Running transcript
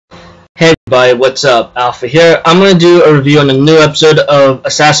Hey everybody, what's up? Alpha here. I'm going to do a review on a new episode of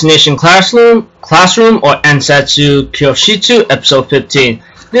Assassination Classroom or Ansatsu Kyoshitsu, episode 15.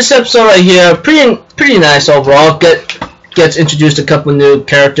 This episode right here, pretty nice overall. Gets introduced a couple new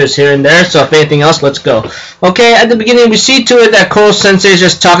characters here and there, so if anything else, let's go. Okay, at the beginning we see to it that Koro Sensei is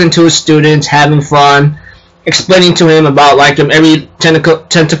just talking to his students, having fun, explaining to him about like every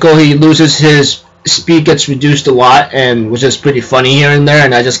tentacle he loses, his speed gets reduced a lot, and which is pretty funny here and there,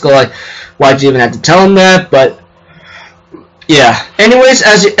 and I just go like, why'd you even have to tell him that? But yeah, anyways,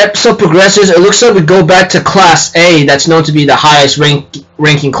 as the episode progresses, it looks like we go back to Class A, that's known to be the highest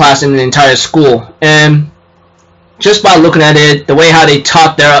ranking class in the entire school, and just by looking at it, the way how they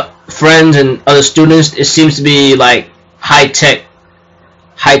taught their friends and other students, it seems to be like high tech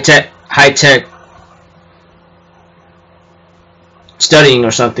studying or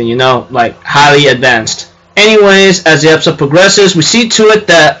something, you know, like highly advanced. Anyways, as the episode progresses, we see to it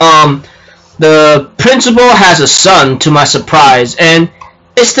that the principal has a son, to my surprise, and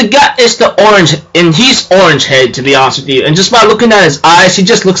it's the orange, and he's orange head, to be honest with you, and just by looking at his eyes, he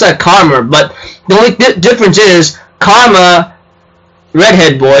just looks like Karma, but the only difference is Karma,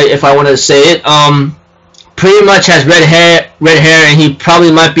 redhead boy, if I wanted to say it, pretty much has red hair, and he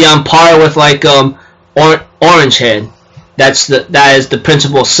probably might be on par with like orange head. That is the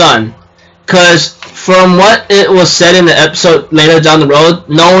principal's son, because from what it was said in the episode later down the road,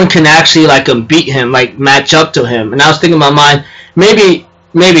 no one can actually like beat him, like match up to him. And I was thinking in my mind, maybe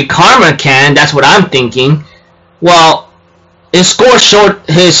Karma can. That's what I'm thinking. Well,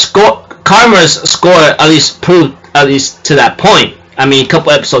 Karma's score at least proved to that point. I mean, a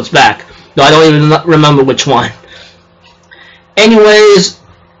couple episodes back, though I don't even remember which one. Anyways,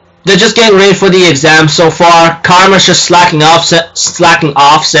 they're just getting ready for the exam so far. Karma's just slacking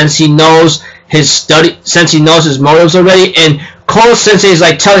off since he knows his motives already, and Koro Sensei is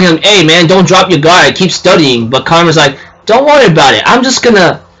like telling him, hey man, don't drop your guard, keep studying. But Karma's like, don't worry about it, I'm just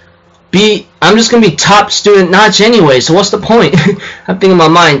gonna be top student notch anyway, so what's the point? I'm thinking in my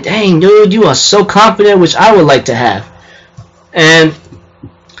mind, dang dude, you are so confident, which I would like to have. And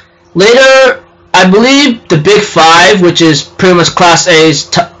later, I believe the Big Five, which is pretty much Class A's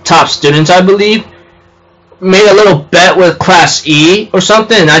top students, I believe, made a little bet with Class E or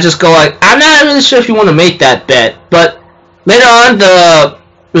something, and I just go like, I'm not really sure if you want to make that bet. But later on, the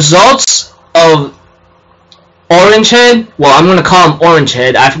results of Orange Head, well, I'm gonna call him Orange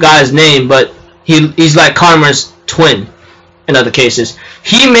Head, I forgot his name, but he's like Karma's twin in other cases.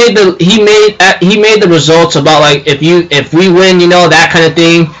 He made the results about like if we win, you know, that kind of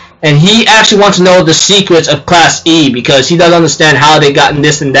thing. And he actually wants to know the secrets of Class E, because he doesn't understand how they gotten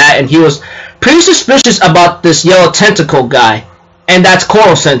this and that, and he was pretty suspicious about this yellow tentacle guy, and that's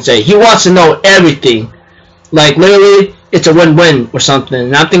Koro Sensei. He wants to know everything. Like literally, it's a win-win or something.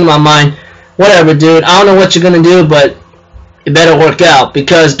 And I'm thinking in my mind, whatever dude, I don't know what you're gonna do, but it better work out,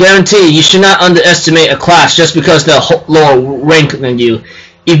 because guarantee you should not underestimate a class just because they're lower rank than you.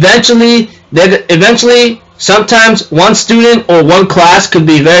 Eventually, sometimes one student or one class could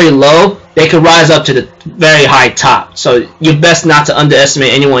be very low. They could rise up to the very high top. So you're best not to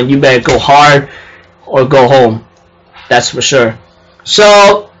underestimate anyone. You better go hard or go home. That's for sure.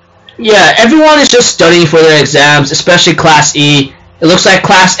 So yeah, everyone is just studying for their exams, especially Class E. It looks like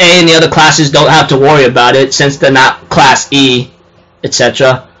Class A and the other classes don't have to worry about it since they're not Class E,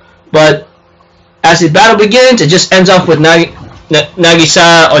 etc. But as the battle begins, it just ends up with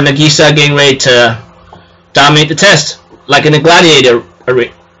Nagisa getting ready to dominate the test, like in a gladiator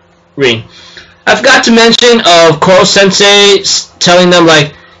ring. I forgot to mention of Koro Sensei telling them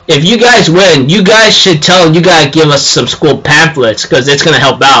like, if you guys win, you guys should give us some school pamphlets, because it's gonna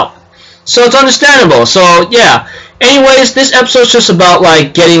help out. So it's understandable. So yeah. Anyways, this episode's just about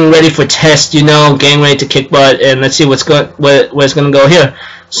like getting ready for tests, you know, getting ready to kick butt, and let's see where it's gonna go here.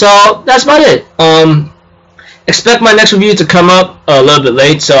 So that's about it. Expect my next review to come up a little bit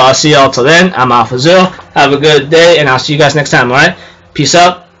late, so I'll see y'all till then. I'm Alpha Zero. Have a good day, and I'll see you guys next time, alright? Peace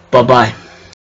out. Bye-bye.